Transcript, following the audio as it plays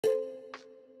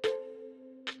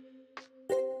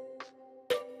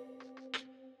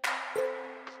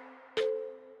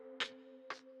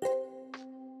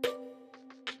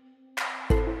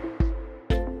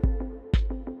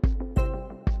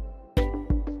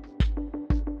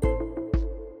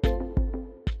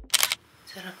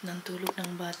ng tulog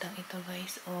ng batang ito,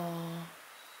 guys. Oh,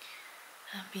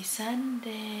 happy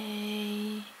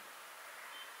Sunday!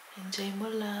 Enjoy mo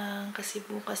lang kasi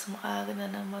bukas maaga na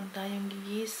naman tayong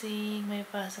gigising. May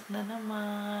pasok na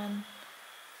naman.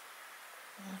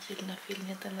 Feel na feel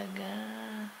niya talaga.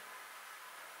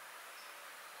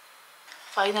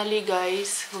 Finally,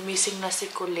 guys, gumising na si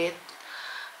Kulit.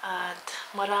 At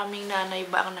maraming nanay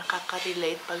ba ang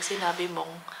nakaka-relate pag sinabi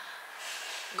mong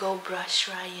go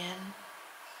brush, Ryan.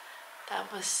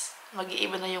 Tapos,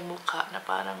 mag-iiba na yung mukha na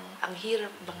parang ang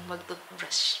hirap bang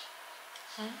mag-toothbrush.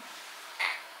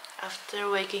 After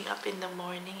waking up in the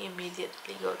morning,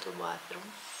 immediately go to bathroom.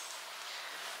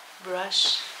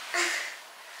 Brush.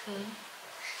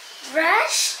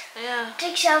 Brush? Yeah.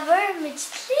 Take shower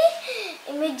immediately?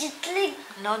 Immediately?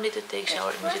 No need to take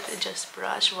shower immediately. Just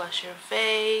brush, wash your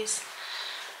face,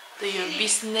 do your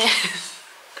business.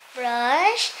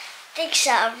 Brush, take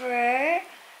shower,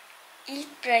 eat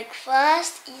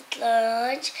breakfast, eat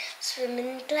lunch,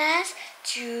 swimming class,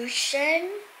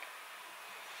 tuition.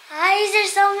 Is there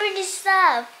so many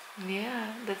stuff?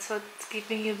 Yeah, that's what's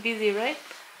keeping you busy, right?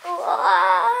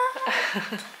 What?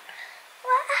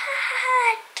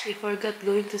 You forgot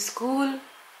going to school?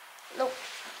 No.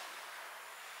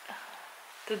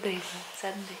 Today is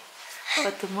Sunday.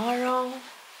 But tomorrow,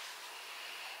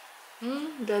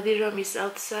 Daddy Ram is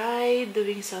outside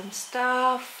doing some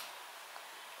stuff.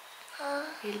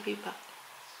 He'll be back.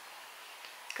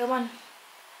 Come on.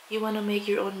 You wanna make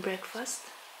your own breakfast?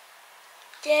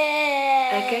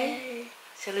 Yeah. Okay?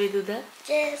 Shall we do that?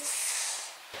 Yes.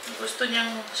 Gusto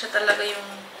niyang siya talaga yung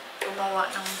gumawa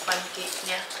ng pancake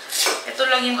niya. Ito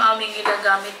lang yung aming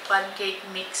ginagamit pancake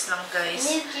mix lang, guys.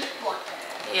 Milky water.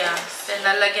 Yeah. Then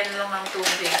lalagyan lang ng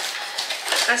tubig.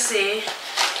 Kasi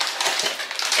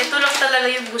ito lang talaga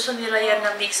yung gusto nila yan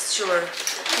na mixture.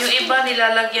 Yung iba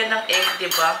nilalagyan ng egg, di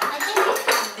ba?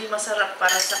 Hindi masarap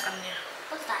para sa kanya.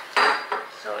 What's that?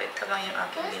 So ito lang yung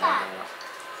aking ginagawa.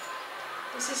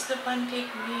 This is the pancake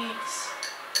mix.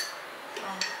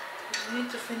 Oh, you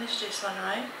need to finish this one,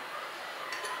 right?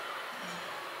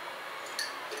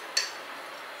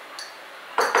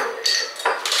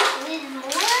 You need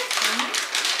more?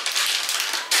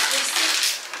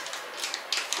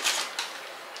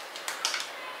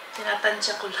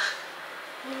 Tinatansya ko lang.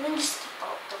 You can just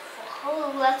about the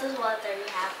whole glass of water we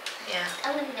have. Yeah.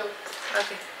 I'm gonna do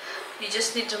Okay. You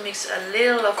just need to mix a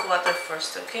little of water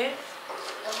first, okay?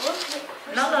 the whole thing.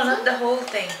 No, not the whole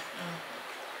thing.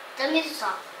 Tell me to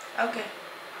stop. Okay.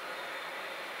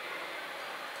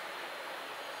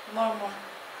 More.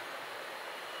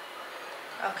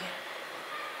 Okay.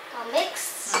 Now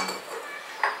mix.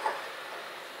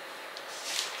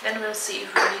 Then we'll see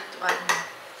if we need to add more.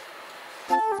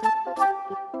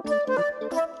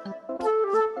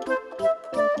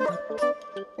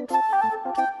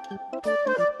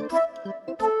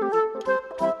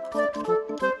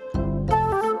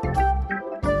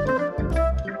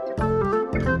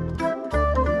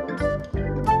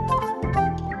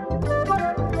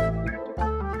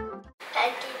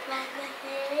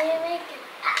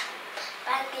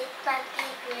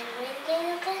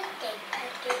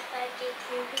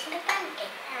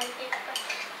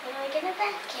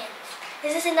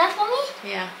 Is this enough for me?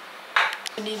 Yeah.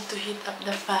 We need to heat up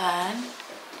the pan.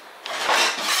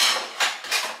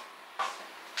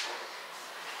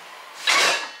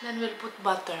 Then we'll put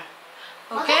butter.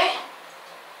 Okay?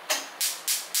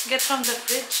 Get from the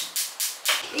fridge.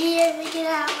 We are making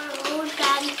our own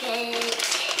pancake.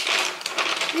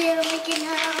 We are making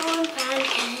our own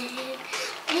pancake.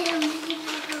 We are making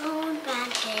our own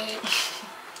pancake.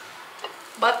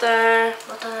 Butter.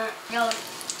 Butter. No.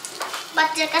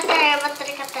 Butter cutter.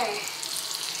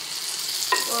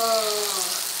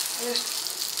 Whoa.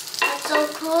 That's so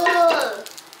cool.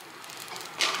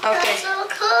 Okay. That's so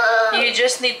cool. You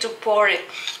just need to pour it.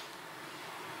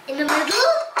 In the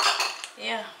middle?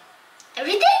 Yeah.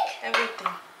 Everything? Everything.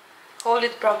 Hold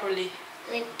it properly.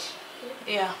 Like,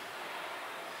 Yeah.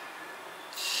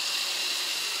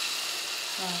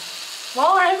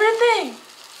 More, everything.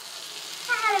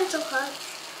 I'm so hot.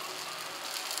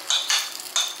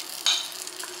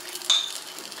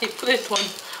 You put it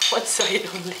one side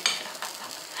only.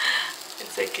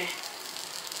 It's okay.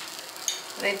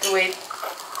 I need to wait.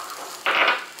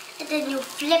 And then you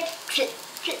flip,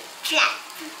 flap.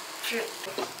 Okay.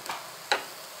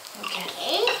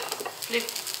 Okay. Flip.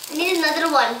 I need another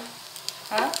one.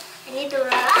 Huh? I need to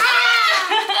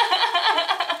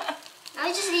Now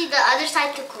I just need the other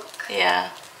side to cook.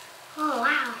 Yeah. Oh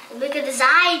wow. Make a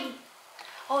design.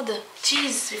 Oh, the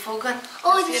cheese. We forgot.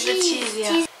 Oh, Let's the get cheese.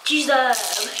 Yeah. Cheese dub.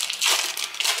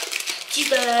 Cheese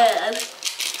dub.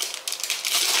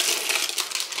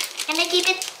 keep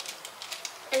it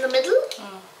in the middle?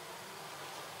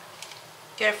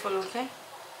 Careful, okay?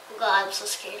 God, I'm so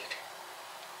scared.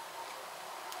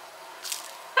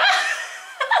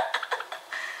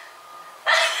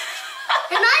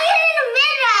 And now you're in the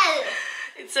middle!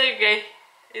 It's okay.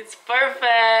 It's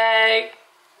perfect.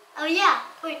 Oh yeah,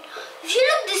 wait. If you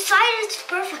look this side, it's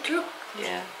perfect. Look.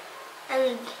 Yeah.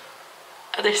 And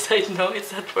Other side, no,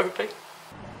 it's not perfect.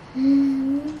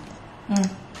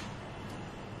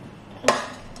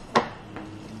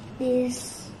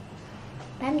 this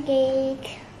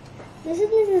pancake. This is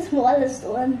the smallest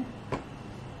one,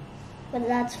 but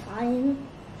that's fine.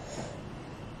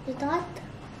 Is that?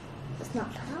 It's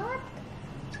not hot.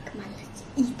 Come on, let's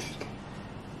eat it.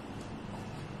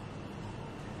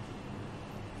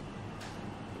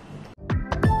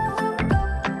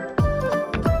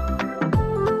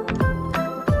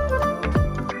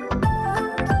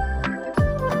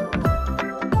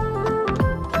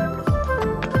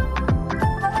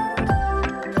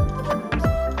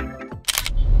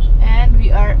 And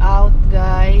we are out,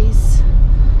 guys,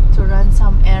 to run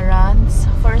some errands.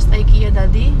 First, IKEA,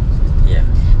 Daddy. Yeah.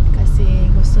 Kasi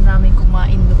gusto namin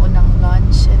kumain doon ng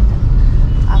lunch, and then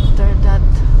after that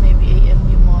maybe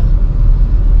AMU Mall.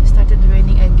 It started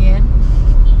raining again.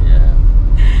 Yeah.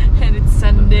 And it's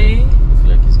Sunday. Looks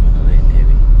like it's gonna rain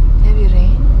heavy. Heavy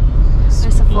rain.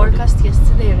 There's a cloudy. forecast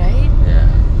yesterday, right? Yeah.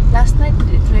 Last night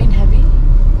did it rain heavy?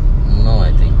 No,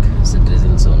 I think it's a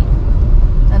drizzle zone.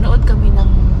 Nanood kami ng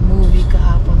movie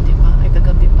kahapon, di ba? Ay,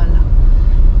 kagabi pala.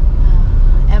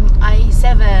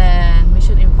 MI7,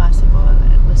 Mission Impossible.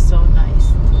 It was so nice.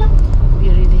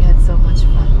 We really had so much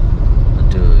fun.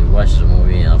 But we watched the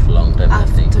movie after a long time, I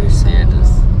think, in so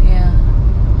theaters. long, yeah.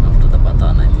 After the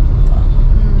Patan, I think. Patan.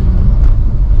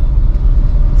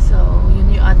 So,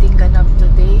 yun yung ating ganap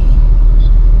today.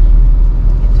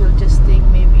 It will just take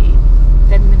maybe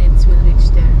 10 minutes we'll reach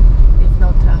there if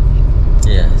no traffic.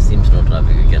 Yeah, seems no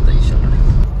traffic. We get the issue already.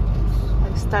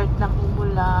 Nag-start ng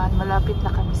umulan. Malapit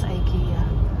na kami sa IKEA.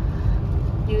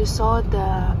 You saw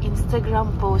the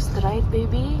Instagram post, right,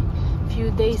 baby?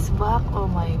 Few days back. Oh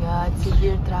my God,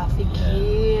 severe traffic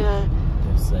here.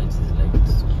 Both sides is like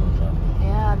super traffic.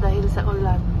 Yeah, dahil sa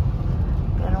ulan.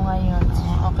 Pero ngayon,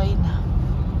 okay na.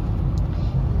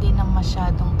 Hindi na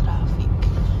masyadong traffic.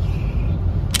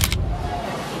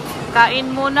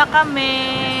 Kain muna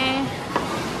kami.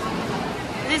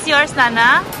 Is this yours,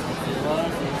 Nana?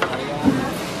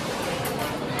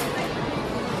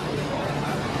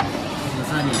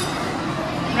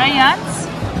 Ryan's?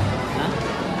 Huh?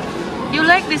 You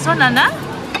like this one, Nana?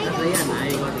 Ryan,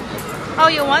 I got it. Oh,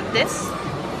 you want this?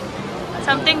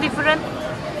 Something different?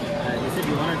 You said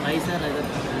you want to try, sir? I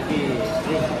thought,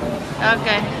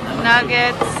 Okay.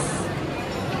 Nuggets.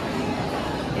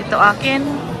 Ito akin.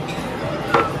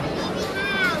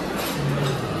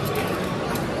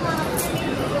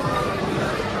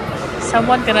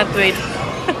 Someone cannot wait.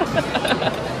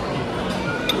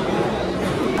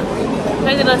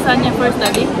 Try the lasagna first,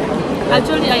 Daddy.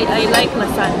 Actually, I like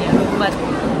lasagna, but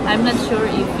I'm not sure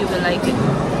if you will like it.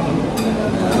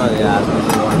 Oh, they asked me if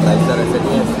you want to try, sir. I said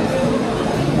yes.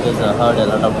 Because I heard a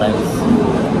lot of times.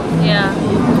 Yeah.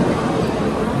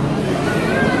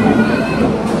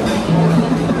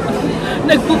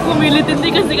 Nagpupumilit, hindi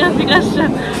kasi kapikas siya.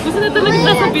 Gusto na talaga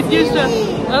nasa video siya.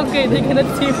 Okay, they cannot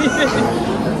see me.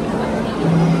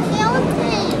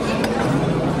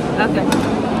 Okay.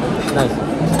 Nice.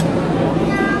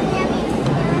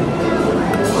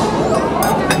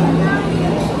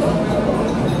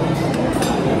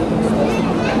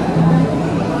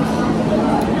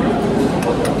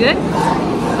 Good?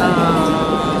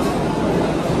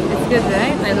 It's good,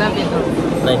 right? I love it.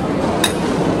 Nice.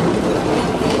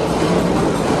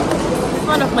 It's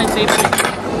one of my favorites.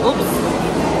 Oops.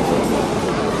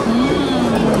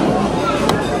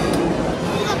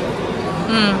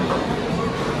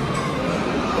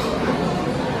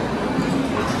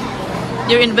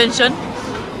 Your invention?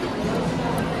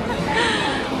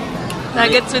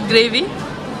 Nuggets with gravy?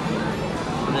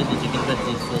 Nice, the chicken breast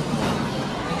is so small.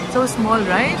 So small,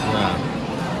 right? Yeah.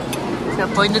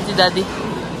 Disappointed si Daddy.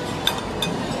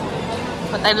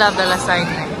 But I love the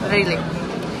lasagna. Really.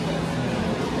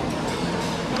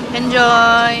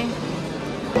 Enjoy!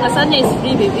 Lasagna is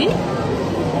free, baby.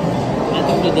 I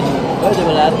think they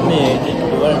will ask me, did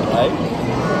you want to try?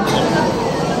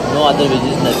 No other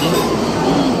veggies, nothing.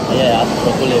 Yeah, I asked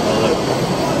broccoli for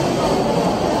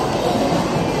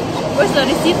Where's the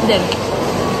receipt then?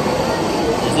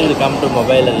 This will come to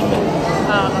mobile or email.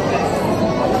 Ah, okay.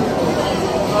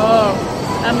 Oh,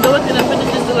 I'm the one gonna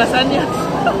finish this lasagna.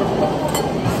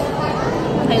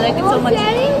 I like it so much.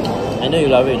 I know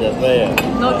you love it, that's why.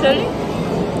 No cherry?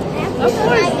 Of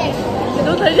course. You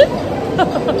don't like it?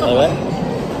 What?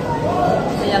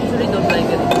 I actually don't like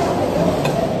it.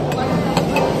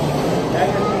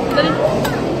 Dali.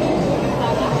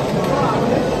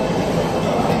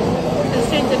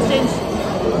 Exchange.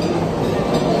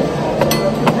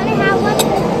 Can I have one?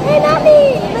 Hey,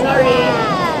 Mommy! Sorry.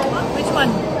 Which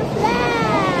one?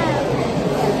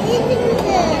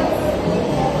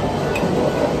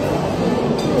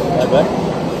 What?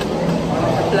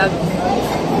 Plug.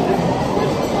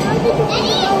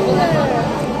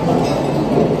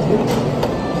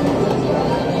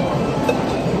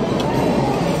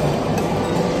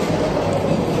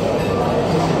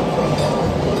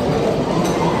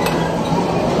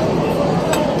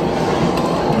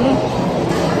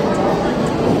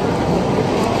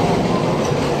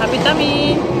 Happy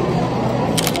tummy!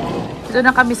 Doon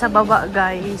na kami sa baba,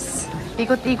 guys.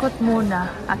 Ikot-ikot muna.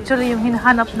 Actually, yung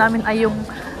hinahanap namin ay yung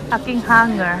aking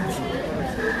hanger.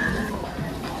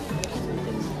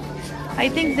 I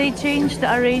think they changed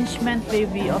the arrangement,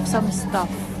 baby, of some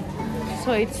stuff.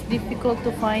 So it's difficult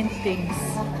to find things.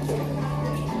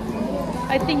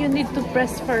 I think you need to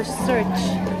press first search.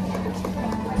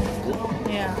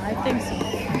 Yeah, I think so.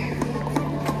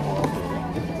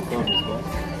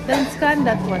 Then scan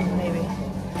that one, maybe.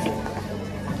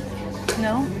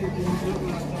 No?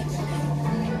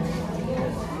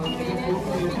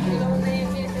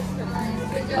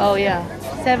 Oh yeah,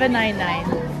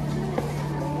 $7.99.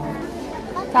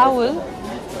 Towel?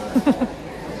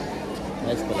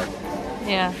 Nice color.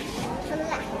 Yeah.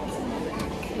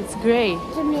 It's gray.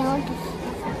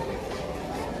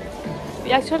 We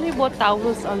actually bought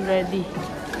towels already.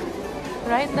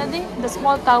 Right, Daddy? The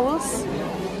small towels?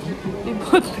 We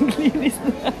bought the cleanies.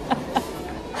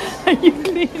 Are you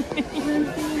cleaning?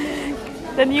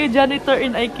 The new janitor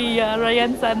in IKEA,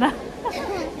 Ryan sana.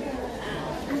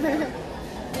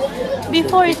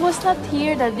 Before, it was not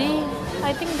here, Daddy.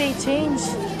 I think they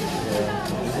changed.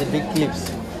 These are big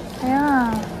clips. Yeah.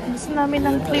 Gusto namin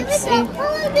ng clips eh.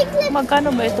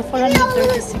 Magkano ba ito?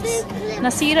 436.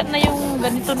 Nasira na yung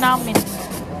ganito namin.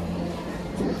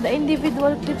 The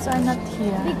individual clips are not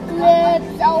here. Big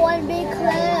clips. I want big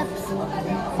clips.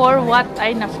 For what?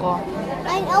 Ay, nako.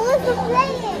 I want to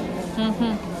play it.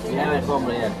 We have it from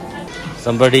here.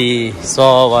 Somebody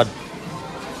saw what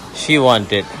she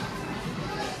wanted.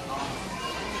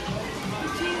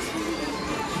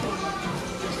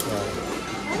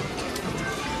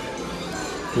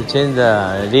 To change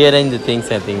rearrange the things,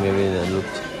 I think maybe the look.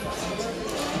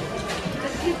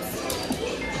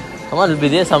 Come on, it'll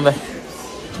be there somewhere.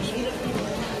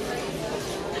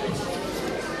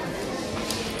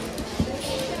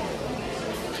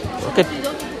 Okay.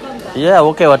 Yeah,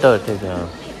 okay, whatever. Take,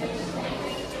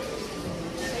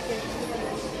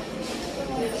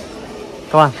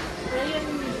 Come on.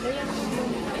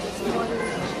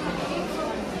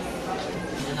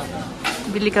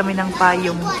 Bili kami ng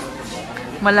payong.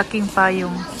 Malaking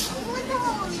payong.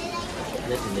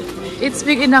 It's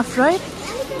big enough, right?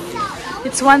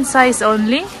 It's one size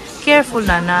only. Careful,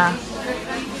 Nana.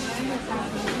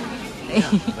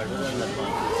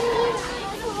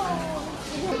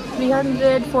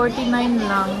 $349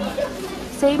 lang.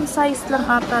 Same size lang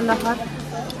ata lahat.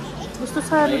 Gusto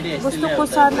ko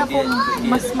sana kung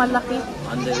mas malaki.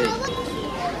 On the way.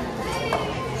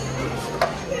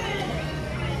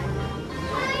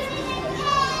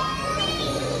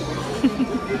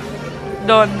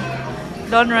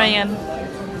 Don Ryan.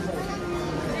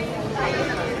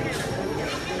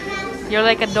 You're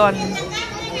like a Don.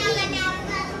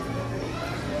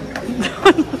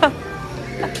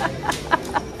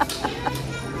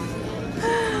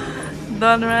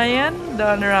 Don Ryan,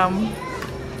 Don Ram.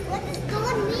 What does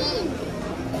God mean?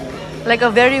 Like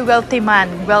a very wealthy man.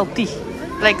 Wealthy.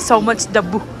 Like so much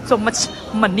dabu. So much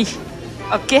money.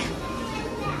 Okay?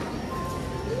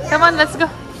 Come on, let's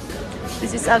go.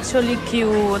 This is actually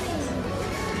cute.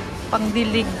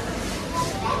 Pangdilig.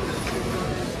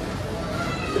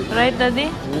 Right,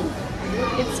 Daddy?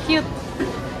 It's cute.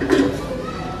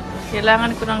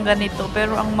 Kailangan ko ng ganito.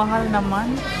 Pero ang mahal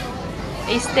naman.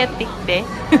 Aesthetic, de.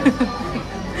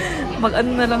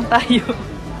 Mag-ano na lang tayo.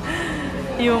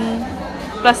 Yung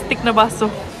plastic na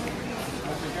baso.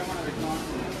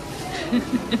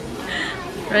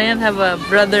 Ryan have a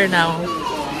brother now.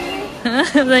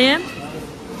 Ryan?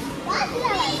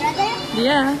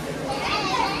 Yeah.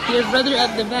 Your brother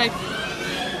at the back.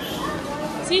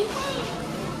 See?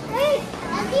 Hey,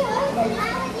 Daddy, what's the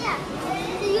idea? So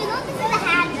you know this is a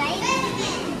hand, right?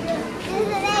 This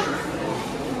is an egg.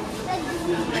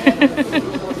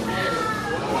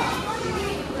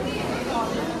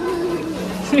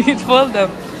 It fold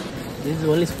up. This is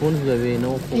only spoons, baby.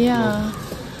 No fork. Yeah.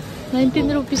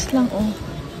 19 rupees lang, oh.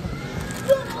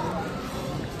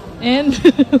 And,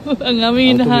 ang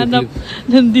aming hinahanap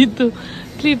nandito.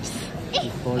 Clips.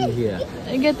 On here.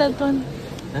 I get that one.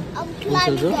 Huh?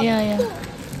 Yeah.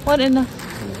 One enough.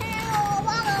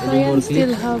 Ryan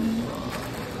still have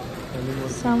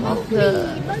some of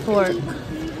the pork.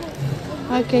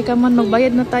 Okay, come on,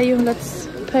 magbayad na tayo. Let's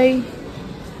pay.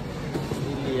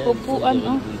 Upuan,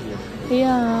 oh.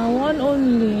 Yeah, one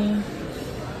only.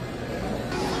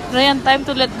 Ryan, time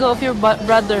to let go of your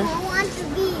brother. I want to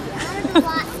be. I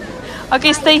want to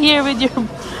Okay, stay here with your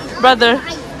brother.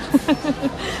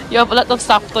 You have a lot of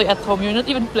soft toy at home. You're not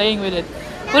even playing with it.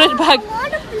 Put it back. I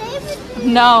want to play with it.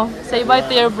 Now, say bye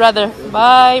to your brother.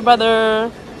 Bye,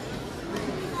 brother.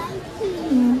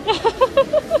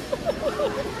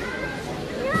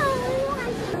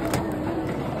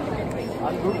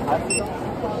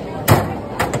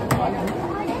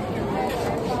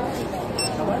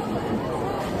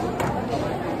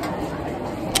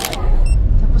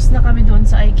 Tapos na kami doon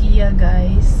sa IKEA,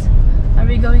 guys. Are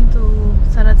we going to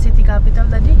Sarat City Capital,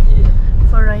 Daddy?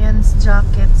 For Ryan's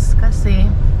jackets. Kasi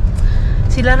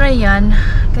sila Ryan,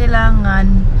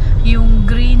 kailangan yung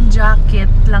green jacket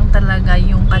lang talaga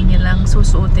yung kanilang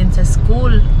susuotin sa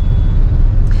school.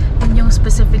 Yun yung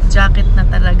specific jacket na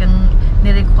talagang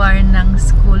ni-require ng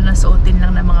school na suotin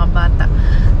lang ng mga bata.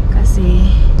 Kasi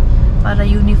para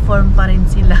uniform pa rin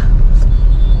sila.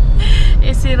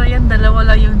 Eh si Ryan,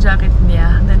 dalawa lang yung jacket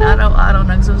niya. Then araw-araw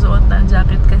nagsusuot ng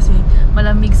jacket kasi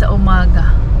malamig sa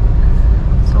umaga.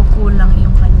 So kulang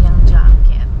yung kanyang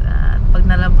jacket. At pag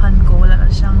nalabhan ko, wala na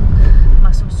siyang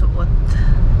masusuot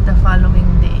the following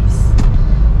days.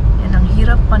 Yan, ang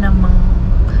hirap pa namang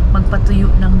magpatuyo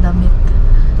ng damit.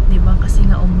 Diba? Kasi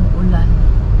nga umuulan.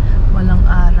 Walang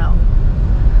araw.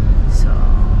 So,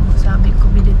 sabi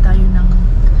ko, bili tayo ng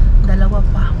dalawa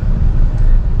pa.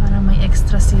 Para may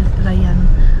extra si Ryan.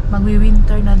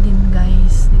 Magwi-winter na din,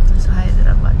 guys, dito sa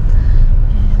Hyderabad.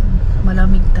 And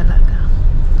malamig talaga.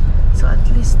 So at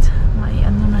least may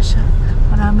ano na siya.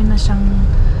 Marami na siyang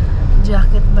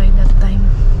jacket by that time.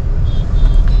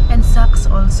 And socks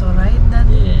also, right? That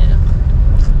Yeah.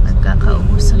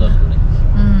 nagkakaubusan na.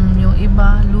 Yung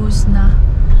iba loose na.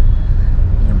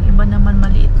 Yung iba naman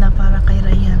maliit na para kay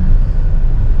Ryan.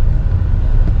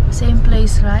 Same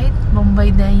place, right?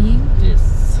 Bombay Dyeing.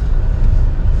 Yes.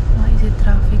 Why is it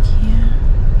traffic here?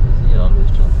 Yeah, always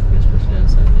traffic, especially on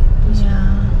Sunday.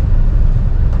 Yeah.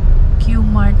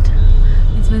 Q-Mart.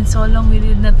 It's been so long we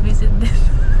did not visit this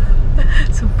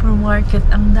supermarket.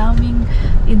 Ang daming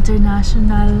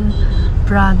international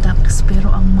products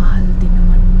pero ang mahal din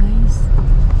naman, guys.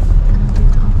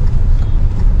 Dito.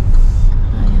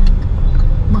 Ayan.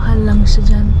 Mahal lang siya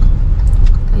dyan.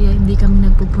 Kaya hindi kami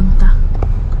nagpupunta.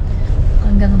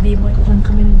 Hanggang D-Mart lang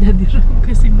kami ni Daddy Ram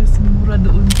kasi mas mura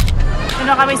doon.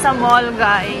 Ano kami sa mall,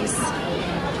 guys.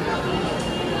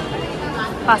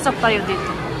 Pasok tayo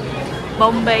dito.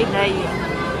 Bombay Dyeing.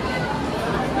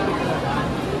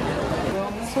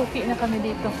 Suki na kami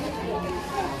dito.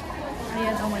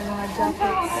 Ayan, oh, may mga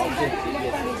jackets.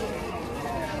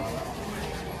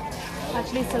 At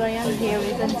least Ryan here,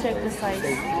 we can check the size.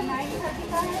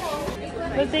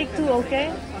 We'll take 2,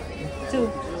 okay? 2.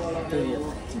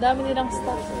 Dami nilang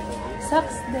stock.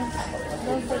 Socks din.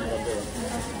 Don't forget.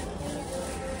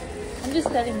 I'm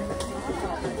just telling you.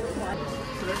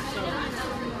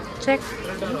 Check.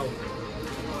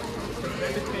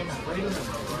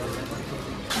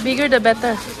 Bigger the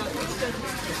better.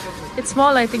 It's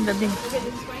small, I think, the 2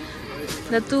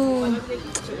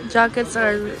 jackets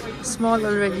are small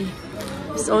already.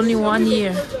 It's only 1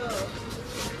 year.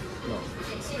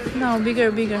 No,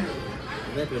 bigger.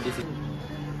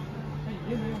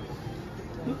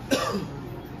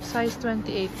 Size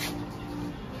 28.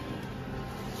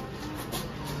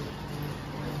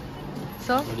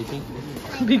 So? What do you think?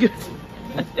 Bigger.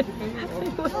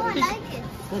 Oh, I like it.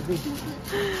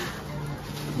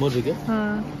 More bigger?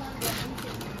 Oh.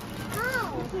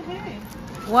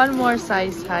 One more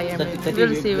size higher, maybe.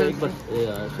 We'll see. But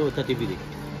so 30 big.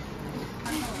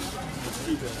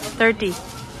 30.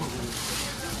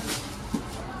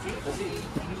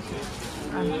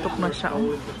 Antok na siya,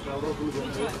 oh.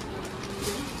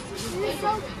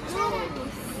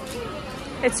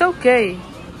 It's okay.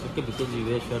 It's okay because you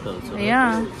wear shirt also.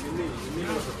 Yeah.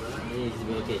 It's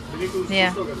okay.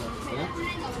 Yeah. Yeah?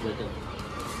 It's better.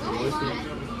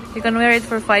 You can wear it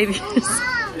for 5 years. I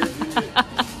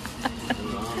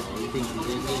think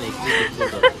it's like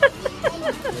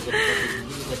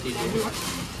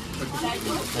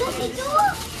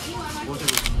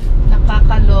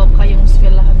Nakakaloka yung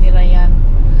eskwelahan ni Ryan.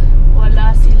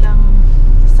 Wala silang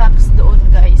socks doon,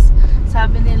 guys.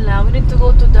 Sabi nila, we need to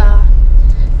go to the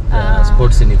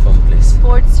Sports uniform place.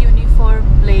 Sports uniform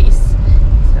place.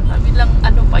 Sa kabilang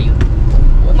ano pa yun?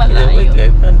 Malayo. Why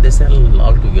can't they sell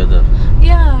all together?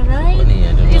 Yeah, right? Funny,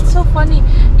 I don't know. It's so funny.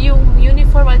 Yung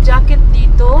uniform, jacket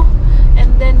dito.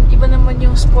 And then, iba naman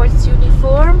yung sports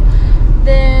uniform.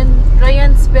 Then,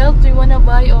 Ryan's belt, we wanna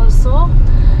buy also.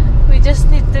 We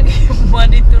just need to give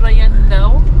money to Ryan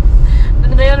now.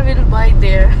 Then Ryan will buy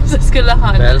there sa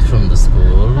eskwelahan. Belt from the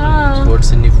school,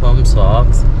 sports uniform,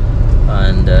 socks,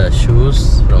 and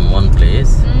shoes from one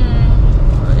place.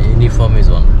 Uniform is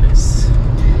one place.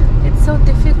 It's so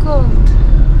difficult.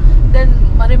 Then,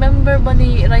 ma-remember ba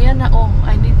ni Ryan na, oh,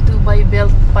 I need to buy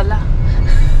belt pala.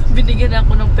 Binigyan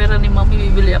ako ng pera ni Mami,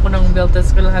 bibili ako ng belt sa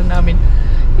eskwelahan namin.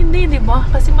 Hindi, di ba?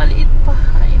 Kasi maliit pa.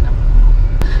 Ay, naku.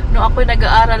 No, ako'y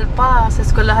nag-aaral pa. Sa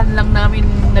eskwelahan lang namin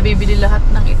nabibili lahat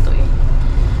ng ito eh.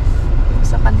 Yung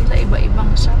sa kanila, iba-ibang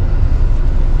shop.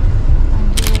 Ang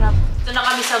hirap. Ito na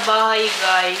kami sa bahay,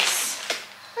 guys.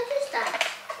 What is that?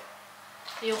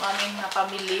 Yung aming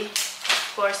napamili. Of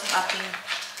course, ang aking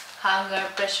hanger,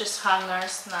 precious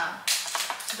hangers na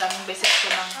daming beses ko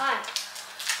ng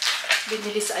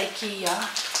binili sa IKEA.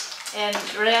 And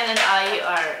Ryan and I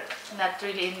are not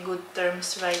really in good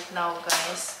terms right now,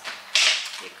 guys.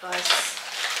 Because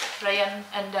Ryan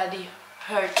and Daddy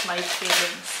hurt my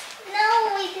feelings.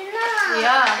 No, we did not.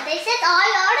 Yeah. They said, I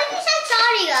already said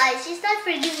sorry, guys. She's not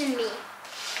forgiving me.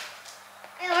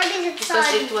 I already said Because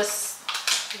sorry. it was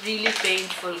really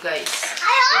painful, guys.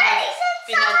 I already said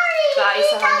sorry.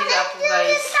 Pinagkaisahan nila ako,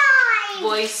 guys. Time.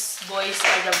 Boys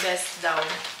are the best daw.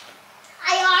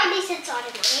 I already said sorry,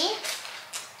 Mommy.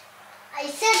 I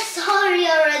said sorry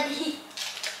already.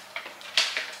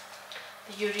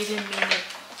 You really mean it.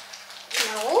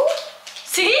 No.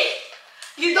 See?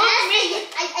 You don't mean it.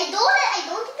 I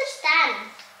don't understand.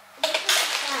 I don't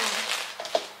understand.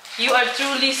 You are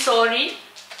truly sorry?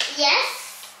 Yes.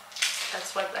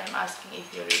 That's what I'm asking,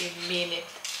 if you really mean it.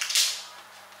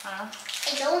 Huh?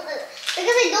 I don't because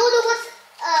I don't know what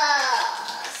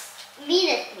mean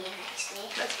it mean actually.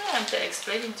 That's why I'm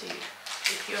explaining to you.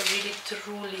 If you're really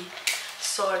truly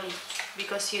sorry.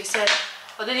 Because you said,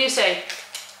 what did you say?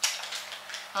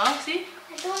 Huh? See?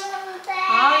 I don't understand.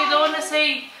 Ah, you don't want to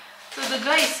say to the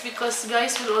guys because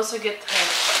guys will also get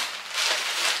hurt.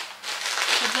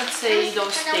 You not say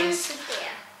those things.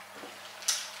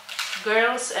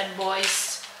 Girls and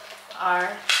boys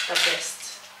are the best.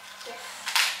 Yes.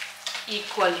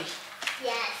 Equally.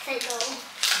 Yes, I know.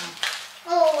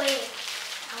 Oh wait,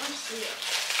 I want to see it.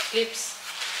 Clips.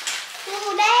 2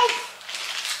 days.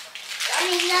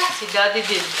 Kanina. Si Daddy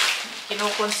din.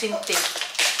 Kinukonsinti.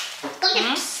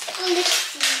 Clips. Clips.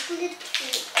 Clips.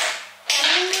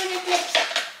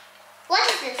 What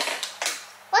is this?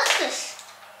 What's this?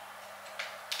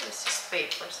 This is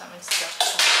paper, some stuff.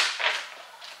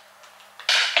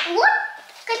 What?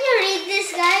 Can you read this,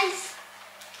 guys?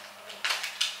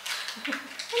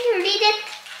 Can you read it?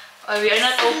 Oh, we are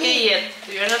not okay yet.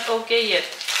 We are not okay yet.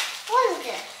 What is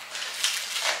this?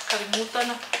 Kalimutan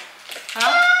na.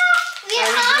 Huh? We are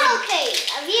Are we all good? okay.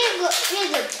 We are good. We are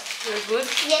good. You're good?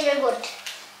 Yes, we're good.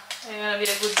 Are you gonna be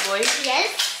a good boy?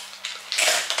 Yes.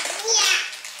 Yeah.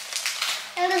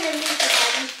 That was empty to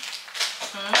Daddy.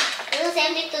 It was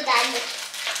empty to Daddy.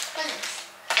 What is this?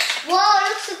 Wow, it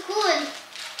looks so cool.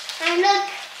 And look.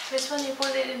 This one you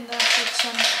put it in the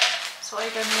kitchen so I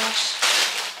can wash.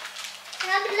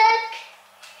 And look.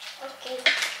 Okay.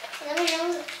 Let me know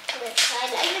the clips. I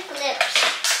like the clips.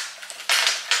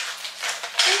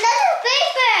 Another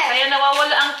paper. Kaya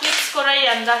nawawala ang clips ko,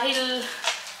 Ryan, dahil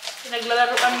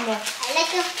pinaglalaruan mo. I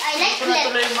like Hindi ko na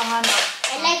tuloy clips. mahanap.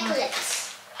 I like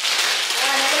clips.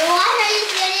 Number 1, are you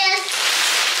serious?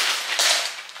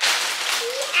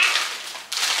 Yeah.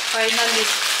 Finally,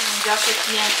 yung jacket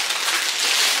niya.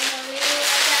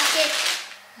 Jacket.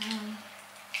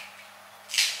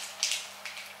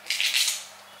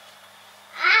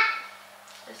 Ah.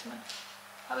 This one.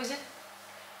 How is it?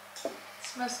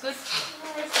 Smells good?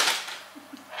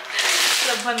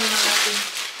 Laban mo na natin.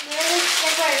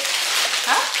 Slippers.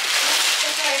 Huh?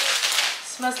 Slippers.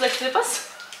 Smells like slippers?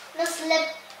 No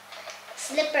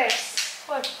slippers.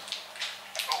 What?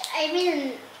 I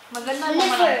mean, Maganda naman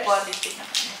ang slippers. quality na.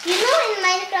 you know, in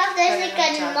Minecraft, there's like a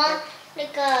Jacket.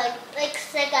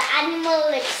 like an animal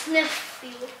like sniff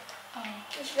you. Oh.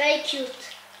 It's very cute.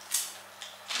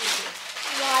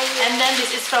 Why? And then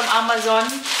this is from Amazon.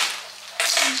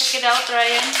 Check it out,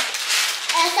 Ryan.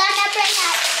 Sana pala.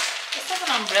 Gusto ko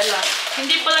ng umbrella.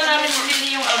 Hindi pala namin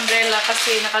binili yung umbrella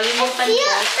kasi nakalimutan ko.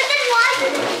 Yeah, but then why?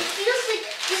 It feels like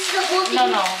this is the whole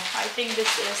thing. No. I think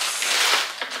this is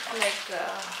like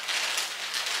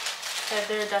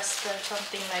feather duster,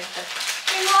 something like that.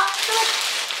 And what? Look.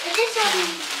 Is this one?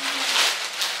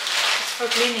 It's for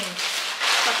cleaning.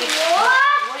 But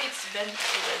What? why it's bent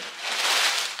so bad?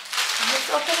 Let's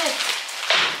open it.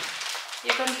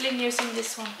 You can clean using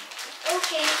this one.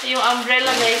 Okay. Yung umbrella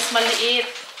guys, maliit.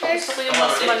 Gusto ko yung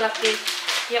mas Already? malaki.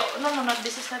 Yeah, no,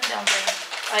 this is not the umbrella.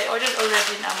 I ordered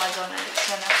already in Amazon and it's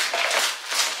gonna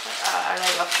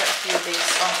arrive after a few days.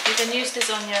 Oh, you can use this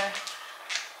on your...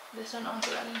 This one,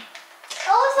 Uncle Ali.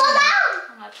 Oh, slow down!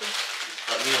 Ang ato.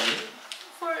 For me only.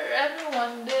 For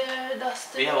everyone, the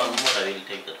duster. We have one more. I will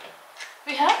take that one.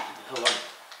 We have? We have one.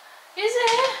 Is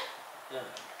it? Yeah.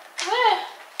 Where?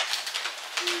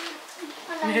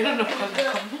 Meron na pala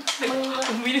kami.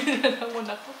 Bumili na naman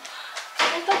ako.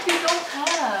 I thought you don't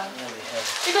have. Yeah, we have.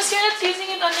 Because you're not using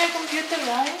it on your computer,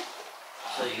 right?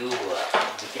 So you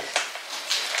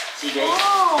see guys,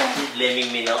 Oh. he's blaming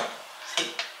me now. See?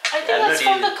 I think I'm that's not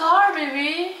from using- the car,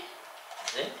 baby.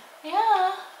 See?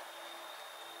 Yeah.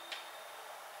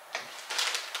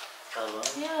 Come on.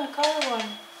 Yeah, car one.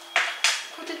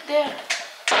 Put it there.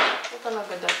 Ito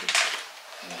talaga, Daddy.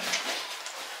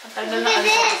 Ang tagal Look na at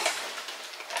alis. this.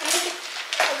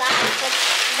 Oh,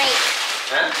 that's great.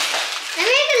 Huh? Let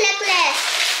me make a necklace.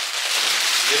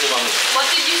 Give to mommy. What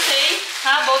did you say?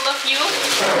 Huh, both of you?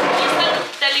 You're not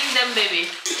telling them, baby.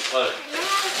 What?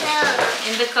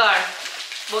 In the car.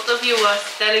 Both of you were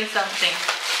telling something.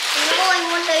 No, I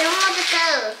don't want to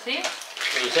tell. See?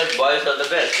 You said boys are the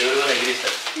best. Everyone agrees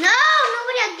that. No,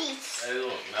 nobody agrees.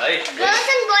 Everyone. Right? Girls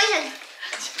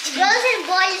and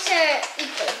boys are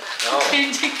equal. No.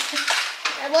 Changing,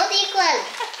 They're both equal.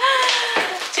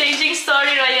 changing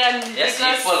story, Ryan. Yes,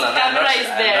 because equal. No, camera is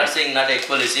I'm there. not saying not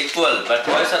equal is equal, but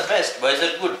boys are best. Boys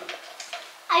are good.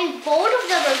 And both of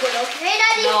them are good, okay,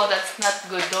 Daddy? No, that's not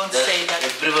good. Don't That say that.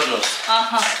 everyone knows.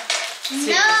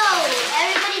 No,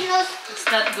 everybody knows. It's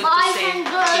not good to Boys say. and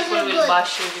girls People are will good.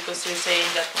 bash you because you're saying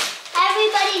that one.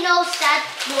 Everybody knows that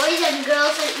boys and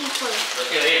girls are equal.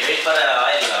 Okay, wait for a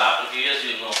while. After a few years,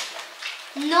 you know.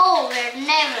 No, we're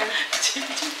never.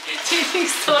 Changing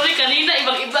story. Kanina,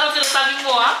 ibang-iba ang sinasabi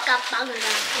mo, ha? Kapag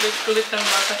na. Kulit-kulit ng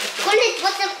bata ito. Kulit,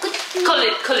 what's a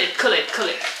kulit?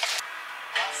 Kulit.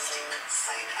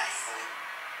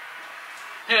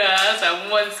 Yeah,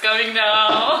 someone's coming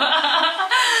now.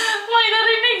 May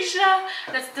narinig siya.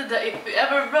 Let's do the if we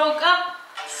ever broke up,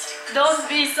 don't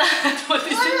be sad. What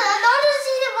is I it? want to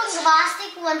see the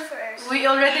bombastic one first. We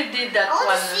already did that I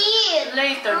want one. to see it.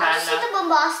 Later, I want to see Nana. the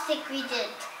bombastic we did.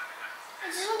 I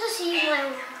just want to see my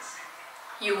one.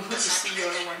 You want to see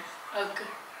your one.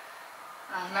 Okay.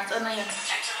 Nasa na yun?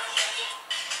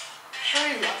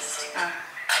 Where is it?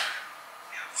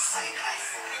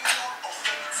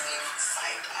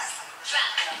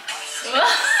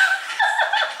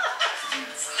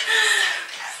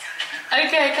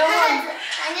 Okay, come on.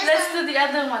 Let's do the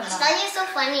other one now. Tanya's so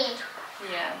funny.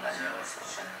 Yeah, that was so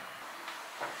funny.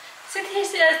 Sit here,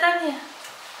 stand here.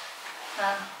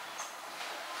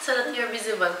 So that you're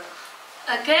visible.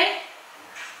 Okay?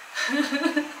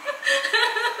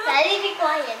 Daddy, be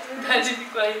quiet. Daddy, be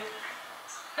quiet.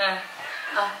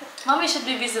 Mommy should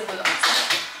be visible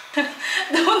also.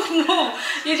 Don't move.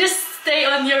 You just stay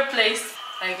on your place.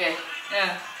 Okay.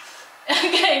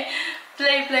 Okay.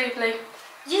 Play.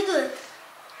 You do it.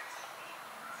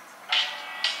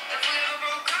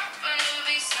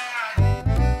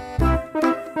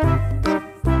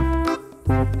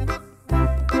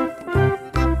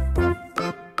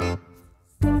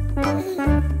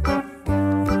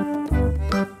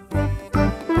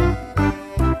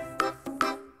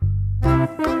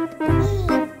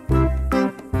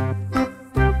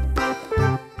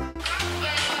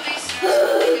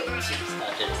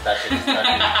 Started.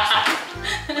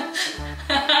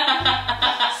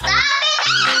 Stop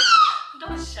it!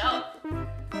 Don't shout.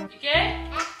 Okay?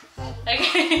 Okay.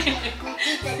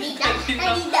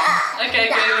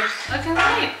 Okay,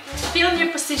 wait. Be on your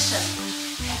position.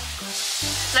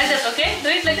 Like that, okay? Do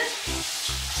it like that.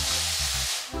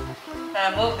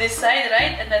 Move this side,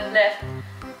 right, and then left.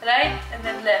 Right, and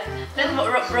then left. Then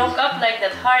broke up like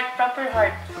that. Heart, proper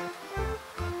heart.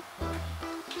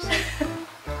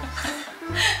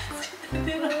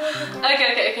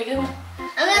 Okay, come on.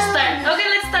 Let's start. Okay,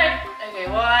 let's start. Okay,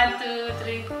 1, 2,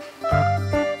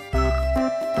 3.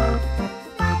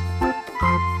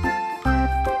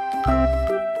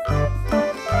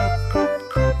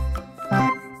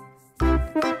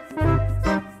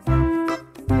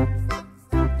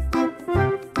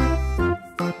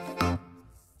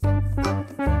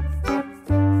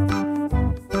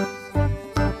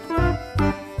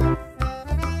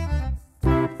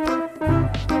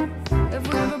 If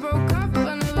we ever broke up,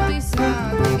 I know it'd be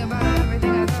sad. Think about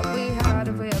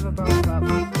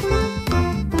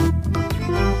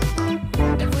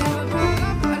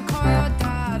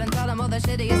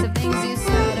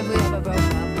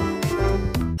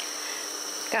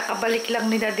lang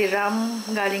ni Daddy Ram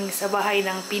galing sa bahay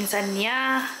ng pinsan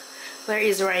niya. Where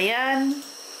is Ryan?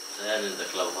 Ryan in the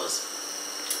clubhouse.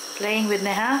 Playing with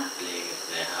Neha? Playing with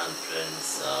Neha and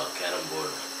friends, carrom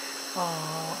board.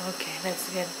 Oh, okay.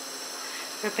 That's good.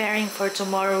 Preparing for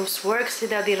tomorrow's work si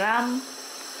Daddy Ram.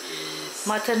 Yes.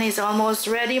 Mutton is almost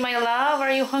ready, my love.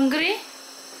 Are you hungry?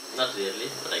 Not really,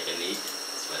 but I can eat.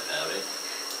 It's my favorite.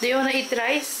 Do you wanna eat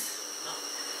rice? No.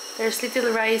 There's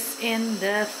little rice in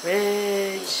the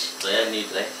fridge. Ryan need,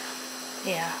 right?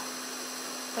 Yeah.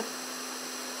 But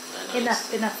I know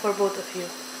enough for both of you.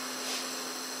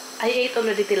 I ate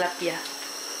already tilapia.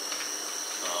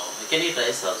 Oh, you can eat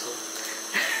rice also.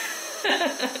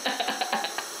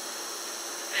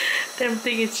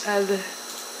 Tempting each other.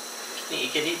 You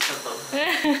can eat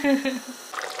something.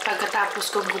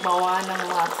 Pagkatapos kong gumawa ng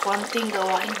mga konting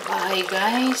gawaing bahay,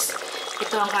 guys,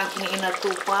 ito ang aking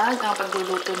inatupag, ang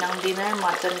pagluluto ng dinner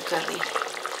mutton curry.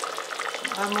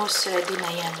 Almost ready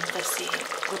na yan kasi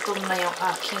gutom na yung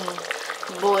aking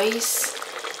boys.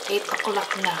 8 o'clock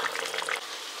na.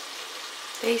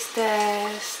 Taste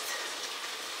test.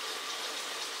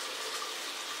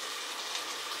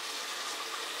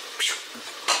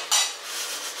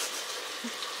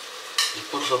 You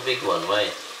put so big one, why?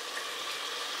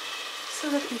 So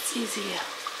that it's easier.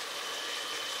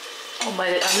 Oh my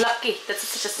god, I'm lucky. That's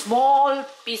such a small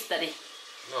piece, Daddy.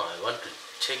 No, I want to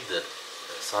check the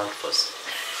salt first.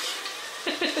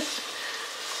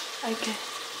 Okay.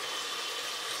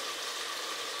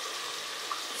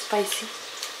 Spicy.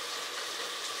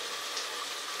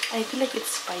 I feel like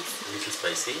it's spicy. A little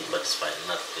spicy, but it's fine,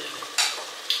 not really.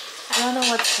 I don't know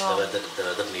what's wrong. The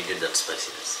weather needed that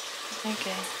spiciness.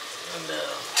 Okay. And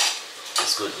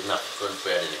it's good enough. Don't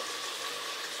add any.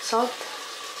 Salt?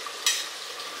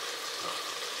 No.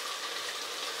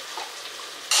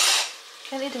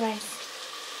 Can eat rice.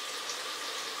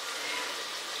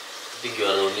 I think you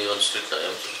are the only one strict. I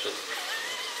am so strict.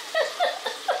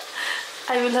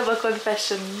 I will have a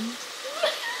confession.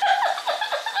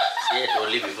 Yeah,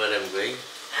 only before I'm going.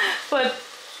 What?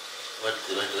 What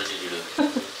did you do?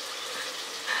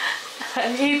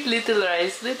 I hate little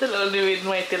rice. Little only with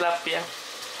my tilapia.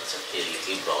 It's okay,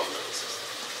 little brown rice.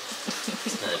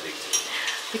 It's not a big deal.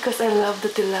 Because I love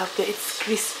the tilapia. It's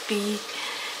crispy.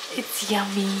 It's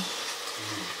yummy.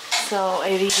 So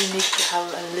I really need to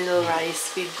have a little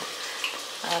rice with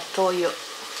toyo.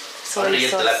 I already Soy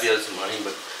get sauce. tilapia this morning,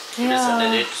 but today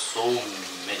Sunday I ate so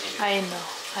many. I know.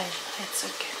 It's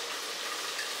okay.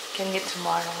 Can get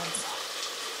tomorrow also.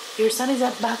 Your son is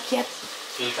not back yet.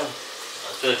 He will come.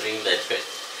 After I bring that pet.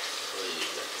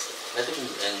 Let him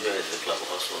enjoy the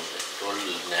clubhouse one. I told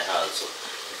Neha also.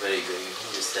 Where are you going?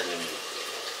 Just tell him.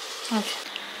 Okay.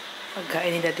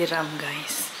 Pagkain ni Daddy Ram,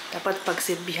 guys. Dapat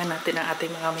pagsilbihan natin ang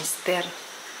ating mga mister.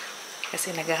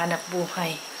 Kasi naghahanap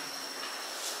buhay.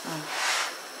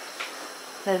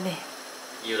 Daddy.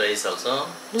 You rice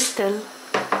also? Little.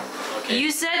 Okay.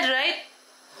 You said, right?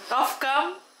 Off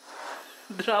cam?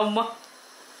 Drama.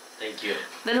 Thank you.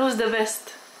 Then who's the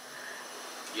best?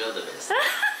 You're the best.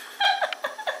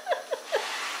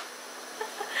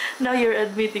 Now you're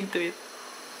admitting to it.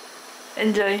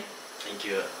 Enjoy. Thank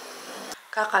you.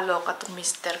 Kakaloka tong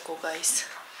mister ko, guys.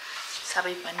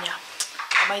 Sabi pa niya,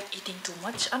 am I eating too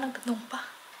much? Nagtanong pa.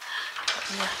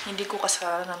 Sabi niya, hindi ko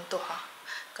kasalanan to, ha.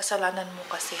 Kasalanan mo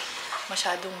kasi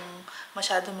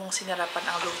masyadong mong sinarapan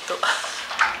ang luto.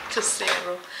 Just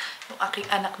zero. Yung aking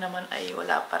anak naman ay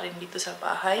wala pa rin dito sa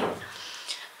bahay.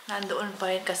 Nandoon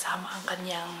pa rin kasama ang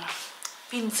kanyang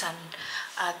pinsan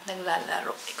at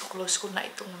naglalaro. I-close ko na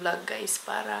itong vlog, guys,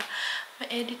 para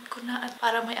ma-edit ko na at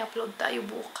para may upload tayo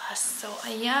bukas. So,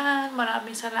 ayan.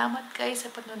 Maraming salamat, guys,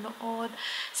 sa panonood.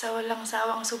 Sa walang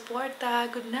sawang suporta.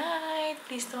 Good night.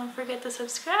 Please don't forget to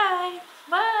subscribe.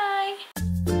 Bye!